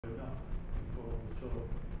So,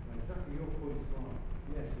 exactly your point is right.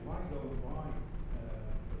 Yes, if I go and buy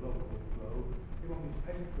the local road, they want me to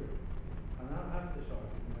pay for it. And I've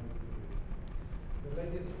decided to make it free. The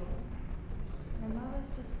lady at the front. And I was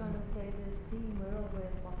just going to say this team we're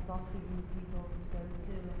always what's offering people to go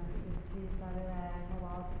to and activities that are there, how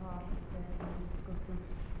our departments and discussing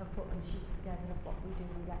of putting a sheet together of what we do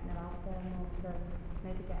and getting it out there more, so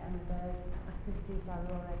maybe getting the activities that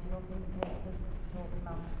are already up in the papers talking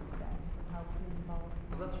about getting helping involved.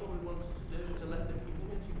 And that's what we wanted to do, to let the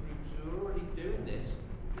community groups who are already doing this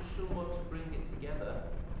just somewhat to bring it together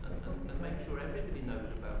and make sure everybody knows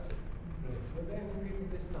about it. Right. Were there any people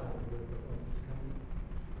this side of the room that wanted to come?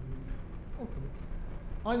 Okay.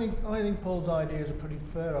 I think Paul's idea is a pretty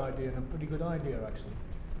fair idea and a pretty good idea actually.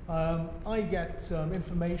 I get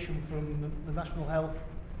information from the National Health,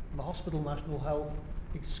 from the hospital National Health.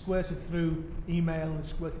 It's squirted through email and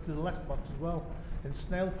squirted through the letterbox as well, in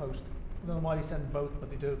snail post. I don't know why they send both, but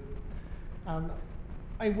they do. And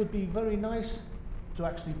it would be very nice to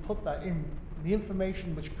actually put that in the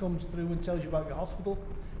information which comes through and tells you about your hospital,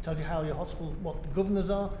 tells you how your hospital, what the governors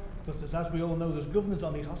are, because as we all know, there's governors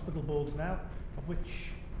on these hospital boards now, of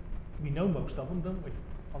which we know most of them, don't we,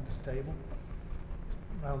 on this table,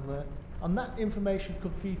 around there. And that information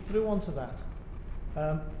could feed through onto that.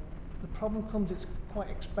 The problem comes, it's quite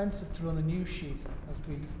expensive to run a news sheet, as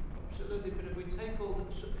we... Absolutely, but if we take all the,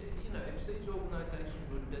 if these organisations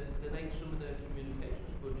would donate some of their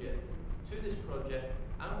communications budget to this project,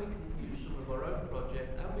 and we can use some of our own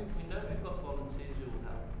project, and we know we've got volunteers who will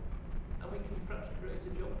help, and we can perhaps create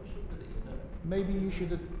a job for somebody, Maybe you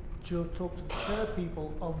should talk to the chair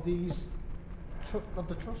people of these of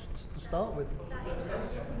the trusts to start with. I'm trying to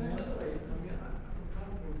bring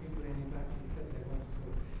people in who've actually said they want to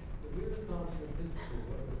talk. The real advantage of this tool,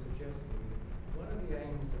 what I was suggesting, is one of the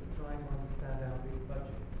aims of trying to understand our big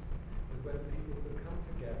budgets is whether people could come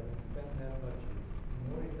together and spend their budgets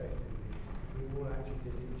more effectively if we all actually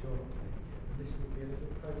did it jointly. And this would be a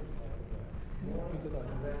little prototype of that. More Good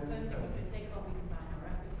idea. Firstly, I was going to say, can't we combine our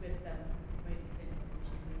efforts with really clinical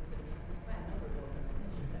commission groups, and there's quite a number of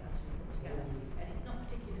organisations that actually put together, and it's not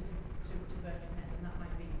particular to Birkenhead, and that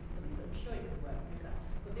might be something that I'm sure you could work through that.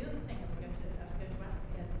 But the other thing I was going to ask,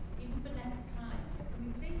 even for next time, can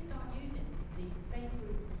we please start using the faith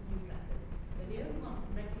groups newsletters? They're the only ones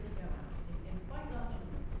that regularly go out in quite large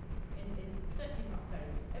numbers. In certainly not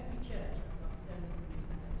very, every church has got its own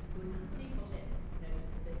newsletter. We would happily put in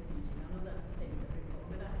notice of this meeting and other things that are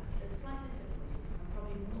important without the slightest difficulty and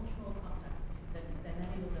probably much more contact than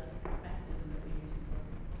any other mechanism that we're using for it.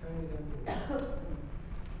 Tony,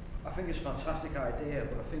 I think it's a fantastic idea,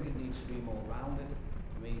 but I think it needs to be more rounded.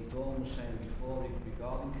 I mean, Dawn was saying before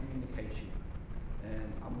regarding communication,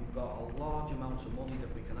 and we've got a large amount of money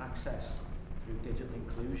that we can access through digital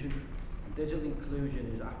inclusion. And digital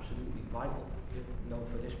inclusion is absolutely vital,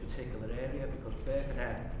 for this particular area, because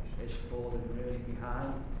Birkenhead is falling really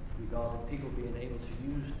behind regarding people being able to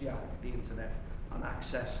use the internet and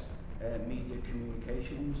access media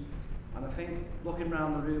communications. And I think looking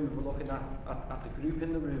around the room, if we're looking at the group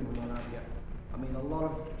in the room and what have you, I mean, a lot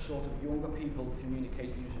of sort of younger people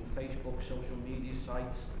communicate using Facebook, social media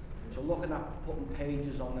sites. So looking at putting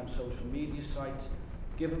pages on them social media sites,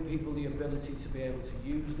 giving people the ability to be able to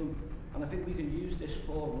use them. And I think we can use this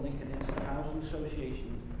forum, linking into the housing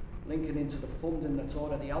associations, linking into the funding that's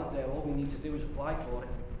already out there. All we need to do is apply for it.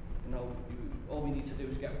 All we need to do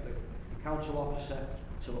is get the council officer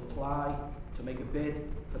to apply, to make a bid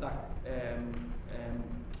for that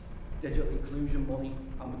digital inclusion money,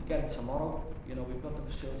 and we'd get it tomorrow. We've got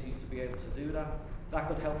the facilities to be able to do that. That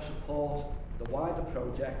could help support the wider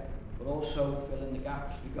project, but also fill in the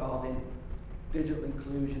gaps regarding digital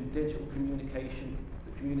inclusion, digital communication,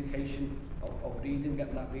 the communication of reading,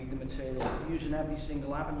 getting that reading material, using every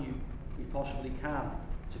single avenue we possibly can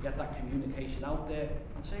to get that communication out there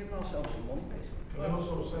and saving ourselves some money, basically. Can I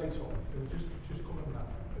also say, Tom, just coming back,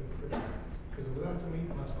 because we had a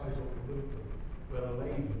meeting last night up in Liverpool where a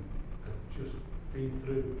lady had just been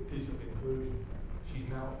through digital inclusion. She's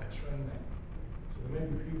now a trainer. So there may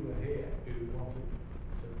be people in here who wanted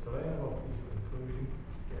to learn about digital inclusion,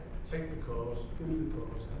 take the course, do the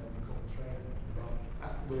course, and then become a trainer.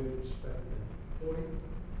 That's the way we spend it.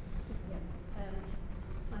 Yeah,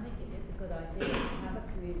 I think it is a good idea to have a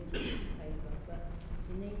community paper, but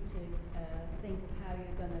you need to think of how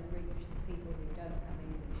you're going to reach the people who don't have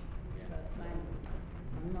English first language.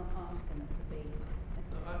 I'm not asking it to be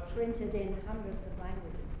printed in hundreds of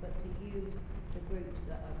languages, but to use the groups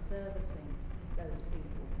that are servicing those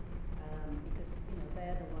people, because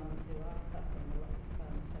they're the ones who are suffering a lot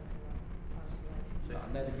from social isolation. So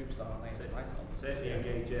And they're the groups that aren't there tonight. Certainly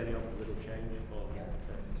engage early on with little change for Paul,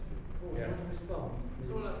 do you want to respond?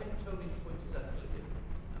 Well, I think Tony's point is actually,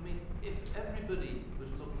 I mean, if everybody was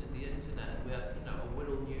looking at the internet and we had, you know, a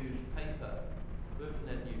Wirral newspaper,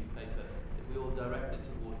 Birkenhead newspaper, that we all directed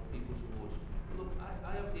towards people towards, look,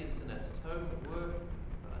 I have the internet at home, at work,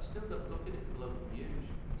 but I still don't look at it for local news,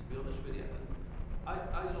 to be honest with you. And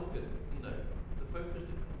I look at, you know, the focus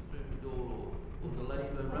that comes through the door or the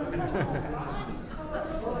Labour road.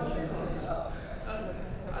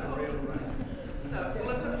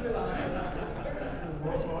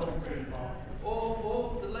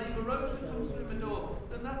 Or the Labour road that comes through my door,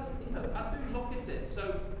 then that's, you know, I do look at it.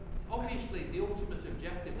 So obviously the ultimate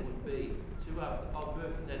objective would be to have our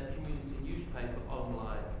Birkenhead community newspaper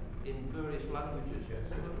online in various languages.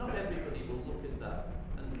 But not everybody will look at that.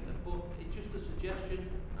 But it's just a suggestion,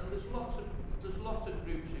 and there's lots of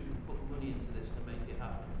groups who can put money into this to make it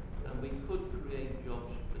happen. And we could create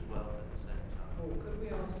jobs as well at the same time. Paul, could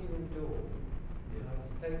we ask you in Dawn, to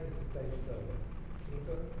take this a stage further, look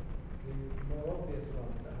at the more obvious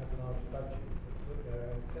ones that have large budgets that put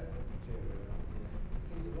their own separate material out,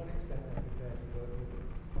 see to what extent they're prepared to work with us,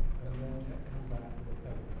 and then come back with a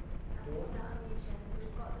paper. And put that on the agenda.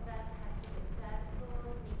 We've got the Birkenhead Public Service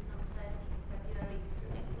Board meeting on the 13th of February.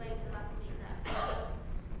 Explained at the last meeting that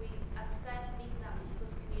at the first meeting that we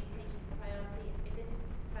discussed communications as a priority. If this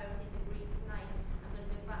priority is agreed tonight, I'm going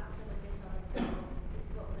to go back to them with this on the table. This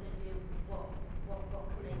is what we're going to do. What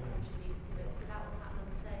can they contribute to it? So that will happen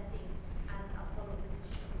on the 13th, and I'll follow up with a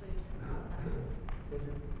conclusion as part of that. Would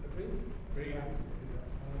you agree? Agreed.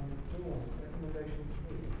 Dawn, recommendation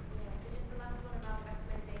 3. Yeah, so just the last one around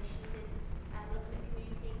recommendations is looking at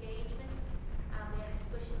community engagement. We had a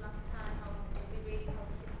discussion last time how it would be really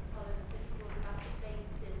positive to follow the principles of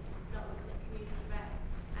asset-based and not looking at community reps.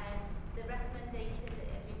 The recommendation is that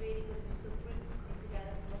it would be really good if a subgroup could come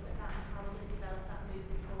together to look at that and how we're going to develop that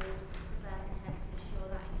moving forward for Birkenhead to ensure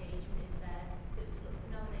that engagement is there. So it's to look for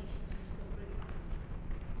nominations from a subgroup.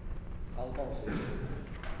 I'll also.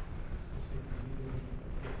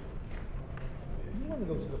 You want to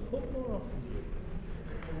go to the pub more often, do you?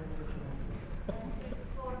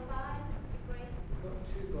 4 or 5 would be great. We've got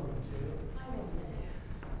 2 volunteers. I want to.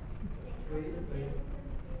 Three, three.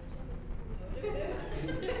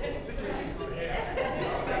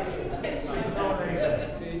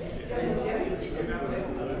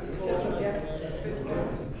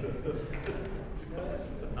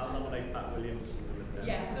 I'll nominate Pat Williams.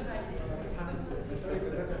 Yeah, good idea. Very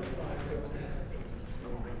good, that's fine.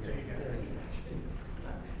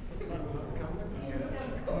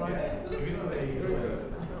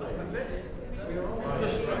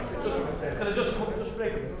 Can I just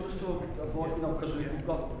break it, just to avoid, you know, because we've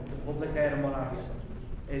got the public there and what have you,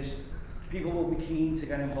 is people will be keen to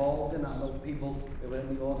get involved in that. I know people who are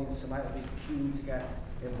in the audience tonight will be keen to get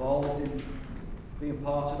involved in being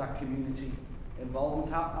part of that community involvement.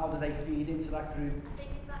 How do they feed into that group? I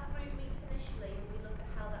think if that group meets initially and we look at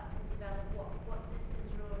how that can develop, what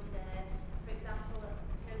systems are already there. For example,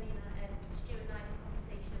 Tony and Stuart and I had a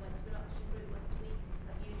conversation. I went to an auction group last week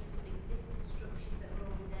of using some existing structures that were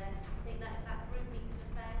already there. I think that group meets in the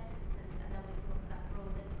first instance, and then we can look at that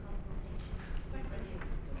broader consultation. Brilliant.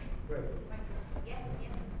 Great. Yes,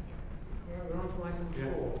 yeah. Right, we're on to item 4,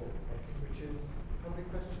 which is public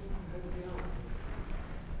questions and hopefully answers.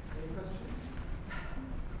 Any questions?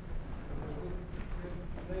 Yes,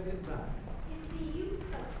 lady at the back. Is the youth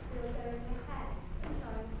club still going ahead at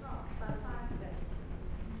Charing Cross by fire station?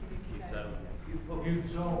 Youth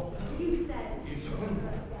zone. You said. Youth zone.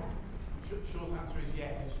 Yeah. Short answer is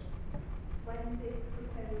yes. When's it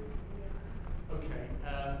proposed to be? Okay,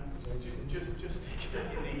 just to get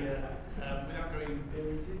in the without going into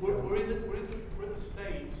we're at the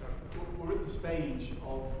stage. Sorry, we're at the stage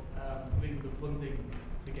of putting the funding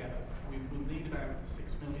together. We will need about 6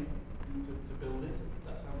 million to build it.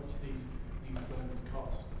 That's how much these new zones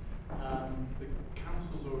cost. The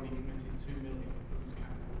council's already committed 2 million from its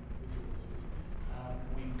capital resources.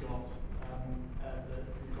 We've got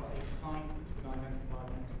a site that's been identified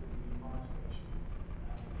next to the new fire station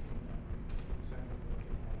in central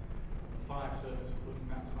Birkenhead. The fire service are putting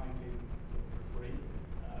that site in for free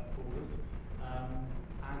for us.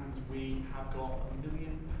 And we have got £1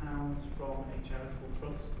 million from a charitable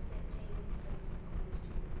trust.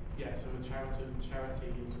 Yeah, so a charity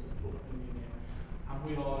has put £1 million in. And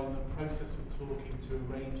we are in the process of talking to a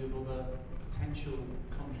range of other potential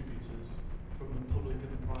contributors from the public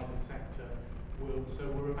and the private sector. So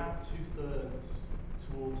we're about 2/3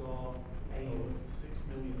 towards our aim of 6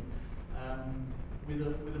 million. With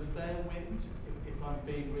a fair wind, if I'm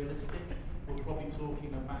being realistic, we're probably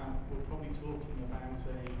talking about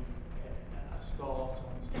a start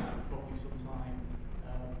on staff probably sometime.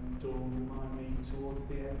 Dawn, remind me, towards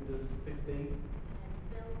the end of 15.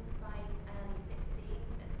 Built by 16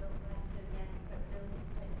 and built by, so yeah, builds don't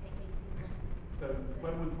take 18 months. So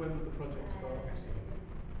when would the project start next year? It was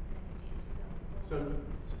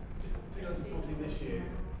next year, 2014. So 2014 this year.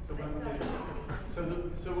 So when would it?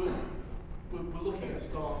 So we're looking at a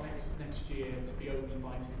start next year to be open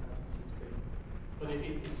by 2016. But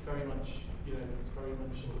it's very much, you know, it's very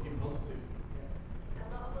much looking positive.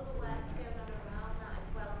 A lot of other work going on around that as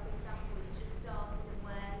well. For example, it's just started, and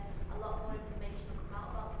where a lot more information will come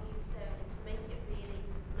out about community service to make it really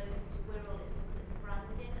local to Wirral. It's looking at the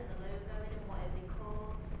branding and the logoing and what it'll be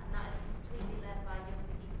called, and that is completely led by young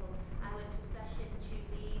people. I went to a session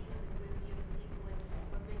Tuesday evening with a group of young people,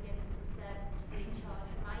 and we're bringing some services free of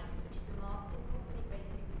charge from ICE, which is a marketing company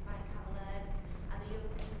based in Camellards, and the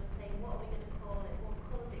young people are saying, what are we going to call it? What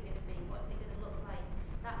colour is it going to be? What's it going to look like?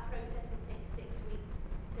 That process will take 6 weeks,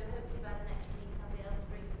 so hopefully by the next meeting I'll be able to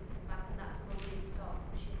bring something back, and that's when we'll really start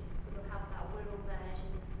pushing, because we'll have that Wirral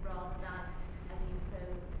version rather than a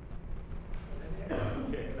Newton.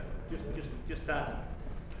 Just that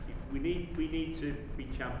we need to be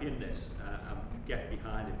championing this and get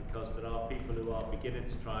behind it, because there are people who are beginning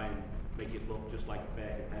to try and make it look just like a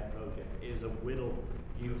Birkenhead project. It is a Wirral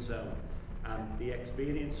youth zone, and the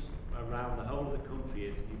experience around the whole of the country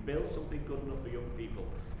is, if you build something good enough for young people,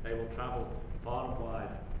 they will travel far and wide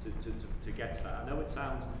to get to that. I know it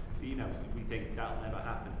sounds, you know, we think that'll never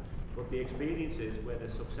happen, but the experience is where they're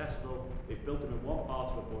successful, they've built them in one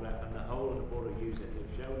part of a borough and the whole of the borough use it.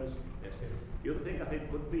 They've shown us this. The other thing I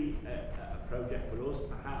think would be a project for us,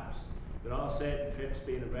 perhaps, there are certain trips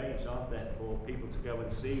being arranged, aren't there, for people to go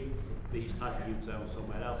and see these type of youth zones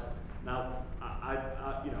somewhere else. Now, I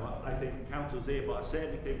think council's here, but I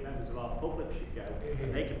certainly think members of our public should go,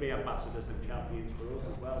 and they can be ambassadors and champions for us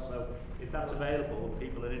as well. So if that's available and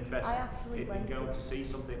people are interested in going to see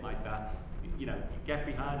something like that, you know, get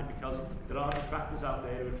behind it, because there are detractors out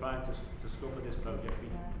there who are trying to scupper this project.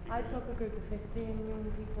 I took a group of 15 young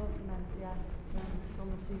people from NCS in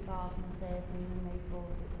summer 2013, and they thought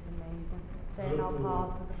it was amazing. They're now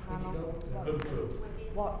part of the panel.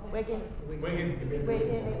 Wigan. It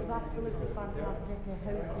was absolutely fantastic. It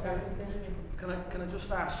hosted everything. Can I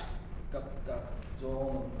just ask that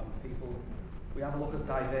Dawn and people, we have a look at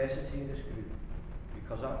diversity in this group,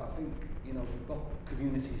 because I think, you know, we've got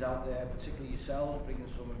communities out there, particularly yourselves,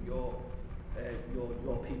 bringing some of your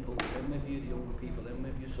people in with you, the younger people in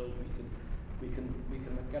with you, so we can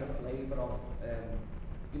get a flavour of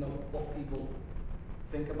you know, what people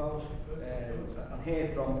think about and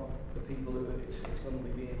hear from the people who it's going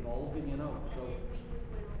to be involved in, you know. So I did meet with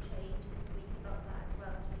Wirral Change this week about that as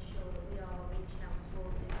well, to ensure that we are reaching out to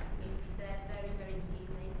all different communities. They're very, very keen.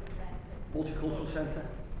 They've been there for multicultural centre.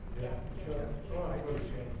 Yeah, sure. All right,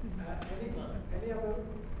 any other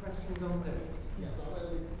questions on this? Yeah, but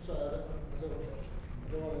I don't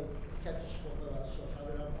want to attempt to swap that as such. I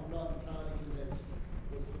mean, I'm not entirely convinced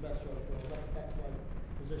it's the best way forward. That's my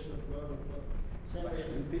position at the moment. But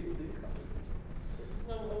certainly, people do come.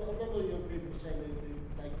 well, a number of young people saying they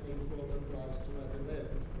like things more localised to where they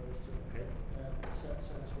live as opposed to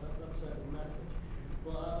central. That's certainly the message.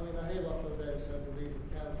 But I mean, I hear a lot from David says the lead of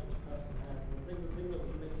the council's passing hand. And I think the thing that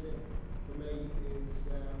was missing for me is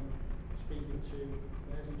speaking to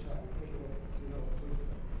Mersey Chapel, picking up, you know, a point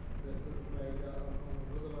that was made on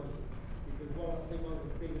another item. Because I think one of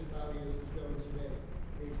the biggest barriers is going to be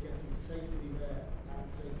is getting safely there and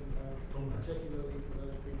safely home, particularly for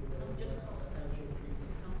those people that are LGBT.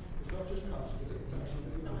 It's not just cost, it's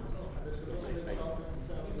actually, you know, the bus trips aren't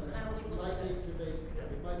necessarily there.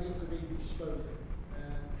 It might need to be bespoke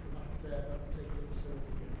for that particular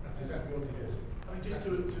facility. That's exactly what it is. I mean, just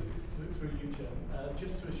through you, Chair,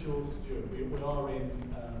 just to assure Stuart, we are in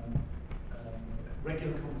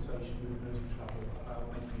regular conversation with Mersey Travel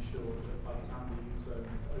about making sure that by the time the youth zone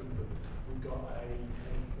is open, we've got a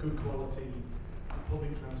good quality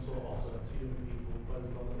public transport offer to young people, both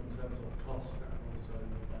in terms of cost and also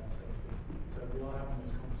safety. So we are having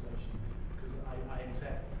those conversations, because I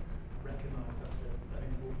recognise that's an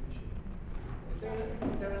important issue.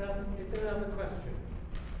 Is there another question?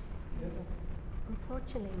 Yes?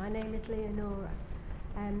 Unfortunately, my name is Leonora.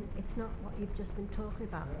 It's not what you've just been talking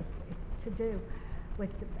about. It's to do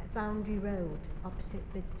with the Boundary Road opposite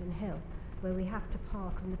Bidston Hill, where we have to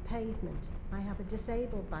park on the pavement. I have a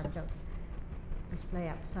disabled badge out display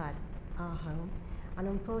outside our home, and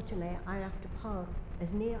unfortunately I have to park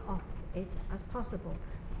as near off it as possible,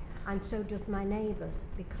 and so does my neighbours,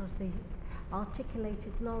 because the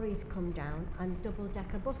articulated lorries come down and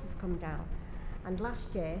double-decker buses come down, And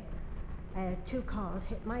last year, 2 cars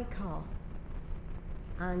hit my car,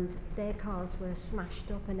 and their cars were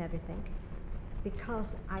smashed up and everything, because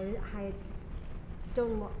I had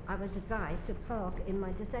done what I was advised to park in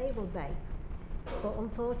my disabled bay. But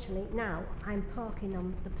unfortunately now I'm parking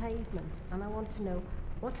on the pavement, and I want to know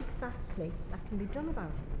what exactly that can be done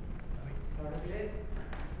about it.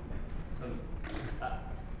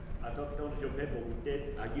 I don't want to jump in, but we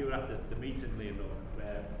did, you were at the meeting,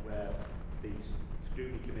 Leonora, where the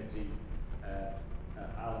scrutiny committee,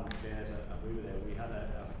 Alan chairs, and we were there. We had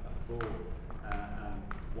a full and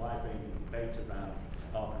wide-ranging debate around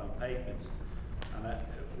parking on pavements, and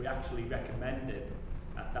we actually recommended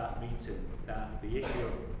at that meeting that the issue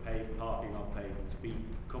of parking on pavements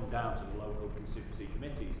come down to the local constituency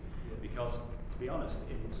committees, because, to be honest,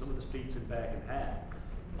 in some of the streets in Birkenhead,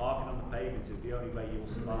 parking on the pavements is the only way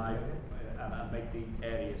you'll survive and make the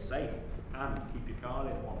area safe and keep your car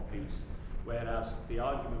in one piece. Whereas the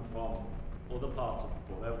argument from other parts of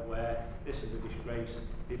the borough, where this is a disgrace,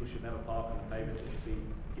 people should never park on the pavements, it should be,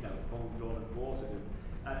 hung, drawn and quartered.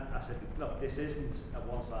 And I said, look, this isn't a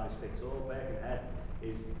one-size-fits-all. Birkenhead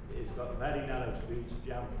is got very narrow streets,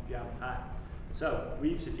 jam-packed. So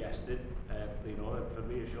we've suggested, Leonora, for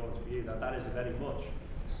reassurance for you, that is very much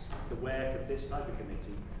the work of this type of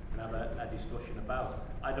committee can have a discussion about.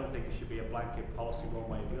 I don't think it should be a blanket policy one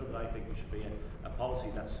way or the other. I think it should be a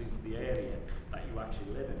policy that suits the area that you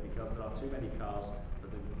actually live in, because there are too many cars for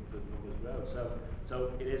the numbers road.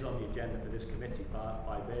 So it is on the agenda for this committee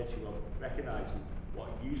by virtue of recognising what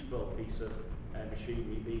a useful piece of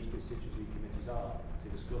machinery these constituency committees are to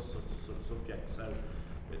discuss such subjects. So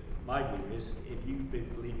my view is, if you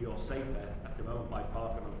believe you're safer at the moment by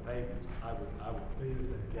parking on the pavement, I would agree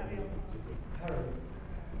with it. Harry.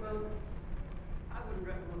 Well, I wouldn't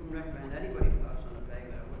recommend anybody parks on the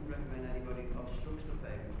pavement. I wouldn't recommend anybody obstructs the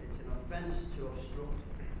pavement. It's an offence to obstruct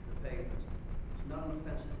the pavement. It's not an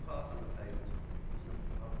offence to park on the pavement.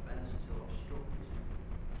 It's an offence to obstruct it.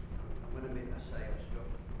 And when I say obstruct,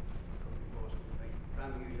 it could be forced to make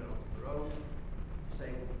tram user onto the road,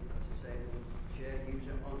 disabled shared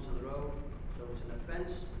user onto the road. So it's an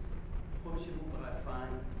offence, punishable by a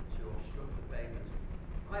fine, to obstruct the pavement.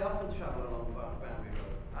 I often travel along Boundary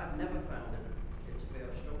Road. I've never found it to be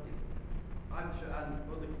obstructed. And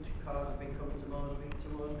other cars have been coming towards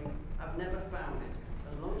me. I've never found it.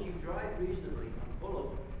 As long as you drive reasonably and pull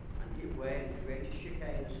up and give way and create a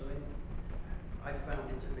chicane or something, I found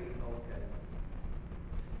it to be okay.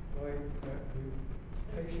 Well,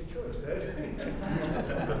 takes your choice, Billy,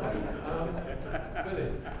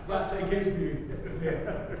 I'll take his view.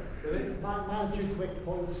 Billy? My 2 quick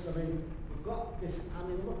points. I mean, we've got this,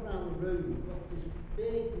 look around the room, we've got this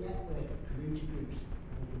big network of community groups.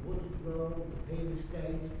 The Wooded Road, the Peel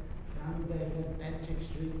Estate, Camberton, Bentinck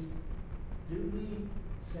Street. Do we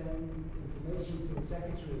send information to the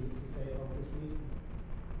secretaries to say about this meeting?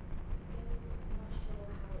 I'm not sure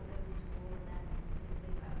how it goes to all of them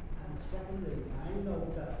specifically. And secondly, I know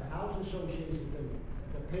that the housing associations and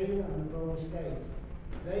the Peel and the Road Estate,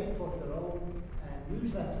 they put their own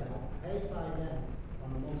newsletter out, paid by them on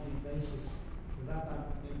a monthly basis. So that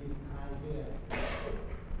may be an idea.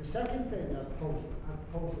 The second thing I've posed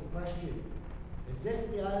the question, is this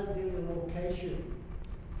the ideal location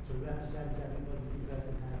to represent everybody in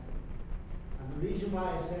Birkenhead? And the reason why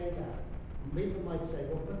I say that, and people might say,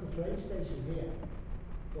 well, put the train station here,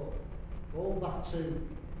 but going back to,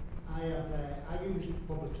 I use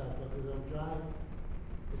public transport because I don't drive.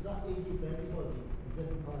 It's not easy for everybody in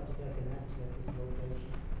different parts of Birkenhead to get this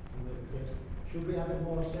location and where it is. Should we have it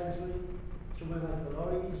more centrally, somewhere like the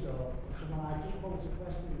lorries, or somewhere? I just posed a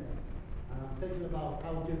question there. And I'm thinking about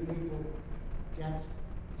how do people get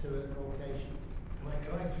to a location.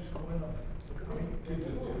 Can I just come in on that?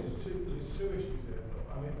 There's two issues there, though.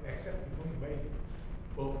 Except the point made.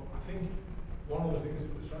 But I think one of the things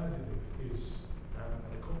that we're trying to do is, and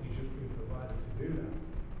the company's just been provided to do that,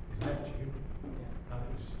 is Neptune. And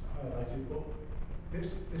it was highlighted, but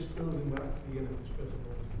this building will actually in at this present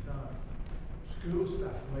moment in time. School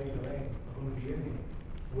staff from Maiden Lane are going to be in here,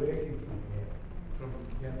 working from here, from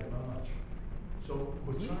the end of March. So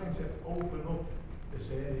we're trying to open up this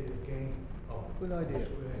area again of Good idea.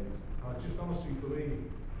 And I just honestly believe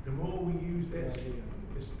the more we use this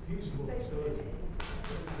usable facility,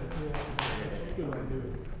 Good idea.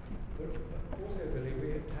 But also, Billy,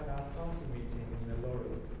 we had our party meeting in the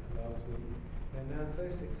lorries last week. They're now so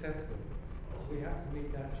successful, we had to meet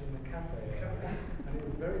actually in the cafe area, and it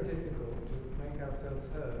was very difficult to make ourselves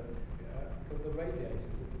heard because the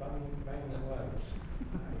radiators were banging away.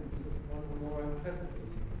 It was one of the more unpleasant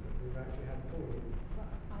meetings that we've actually had for you. But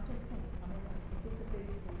I just think, this is a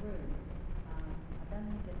beautiful room, then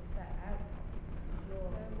you just set out because you're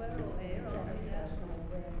We're all here, aren't we? Yeah. or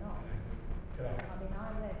we're not. Correct. I mean, I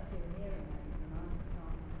wear 2 hearing aids and I'm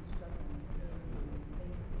struggling to hear some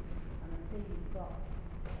people. And I see you've got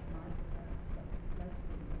microphones, but most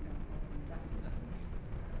people don't have them.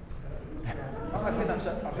 I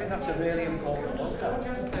think that's a really important Can I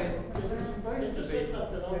just say, this is supposed to Just be. the fact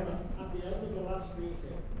that on that, at the end of the last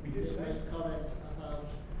meeting, We did say. made comment about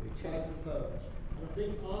We did. microphones. And I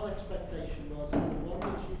think our expectation was that the one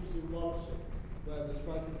that's used in Wallasey, where there's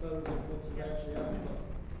microphones in front of virtually everybody,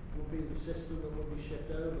 would be the system that would be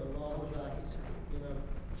shipped over rather than, you know,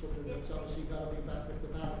 something that's obviously got to be back with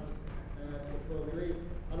the band before we leave.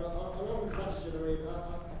 And on the question, I mean,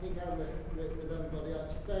 I think I'm with everybody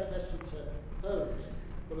else. It's a fair question to pose,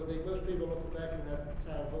 but I think most people look at Birkenhead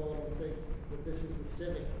Town Hall and think that this is the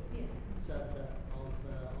civic centre of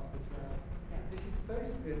the town. This is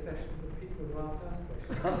supposed to be a session for the people who ask us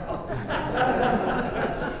questions.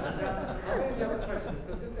 Now, I've only other questions,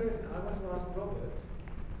 because if there isn't, I want to ask Robert.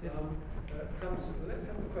 Let's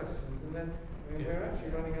have the questions, and then we're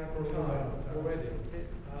actually running out of time already.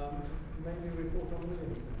 Maybe a report on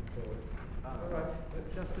Williamson for us. All right.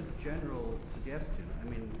 Just a general suggestion. I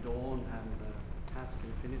mean, Dawn and the Task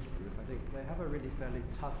and Finish group, I think they have a really fairly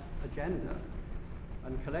tough agenda.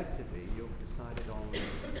 And collectively, you've decided on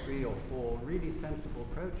 3 or 4 really sensible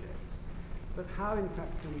projects. But how, in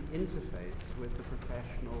fact, can we interface with the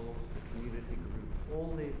professionals, the community groups,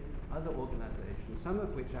 all the other organizations, some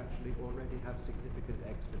of which actually already have significant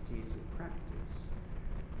expertise and practice?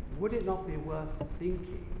 Would it not be worth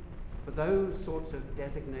thinking, for those sorts of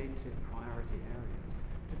designated priority areas,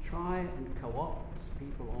 to try and co-opt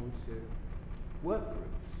people onto work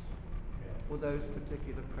groups for those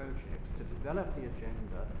particular projects, to develop the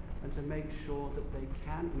agenda and to make sure that they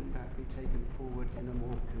can in fact be taken forward in a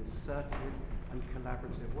more concerted and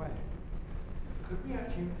collaborative way? Could we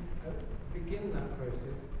actually begin that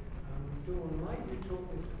process? Dawn, might you talk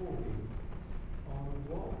with Pauline on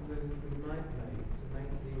what moves we might make to make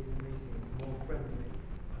these meetings more friendly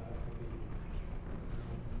for people?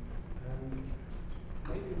 And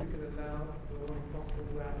maybe we could allow Dawn possible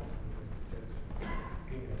to act on those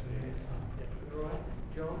suggestions. All right,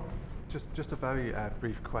 John? Just a very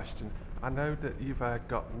brief question. I know that you've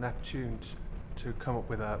got Neptune to come up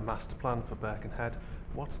with a master plan for Birkenhead.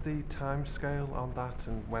 What's the time scale on that,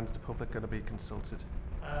 and when's the public going to be consulted?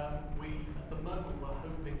 We, at the moment, we're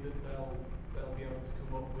hoping that they'll be able to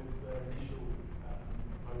come up with their initial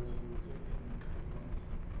proposals in a couple of months,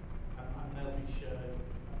 and they'll be shared.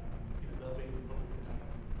 They'll be in the public domain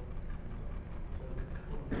and the public to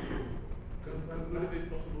comment on. So a couple of months. Would it be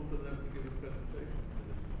possible for them to give a presentation to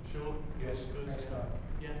this? Sure. Yes. Good. Next time.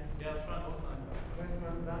 Yeah. I'll try and organise that.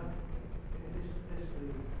 Where's that? Is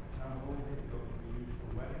the town hall here going to be used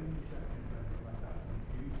for wedding receptions or anything like that in the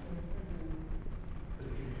future?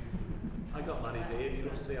 I got married here, you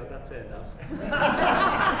don't see how that turned out.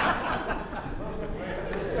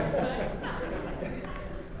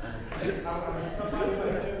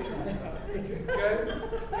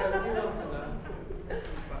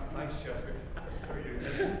 Thanks, Jeffrey.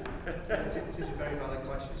 It is a very valid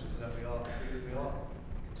question, something that we are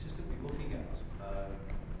consistently looking at.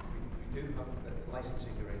 We do have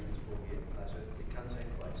licensing arrangements for here, so it can take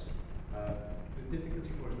place. The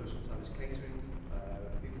difficulty for us though sometimes is catering,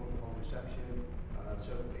 people on the whole reception,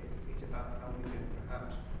 so it's about how we can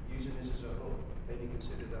perhaps, using this as a hub, maybe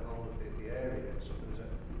consider the whole of the area something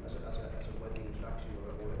as a wedding attraction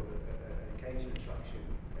or an occasion attraction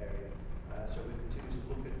area. So we continue to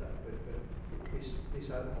look at that, but this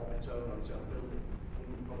on its own building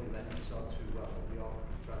wouldn't probably lend itself too well, but we are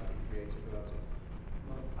trying to be creative about it.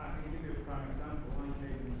 Well, I can give you a prime example. I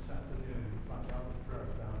came in Saturday and in fact I was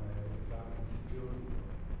drove down there with a guy from security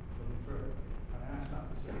coming through, and I asked that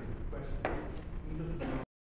specific question. He doesn't know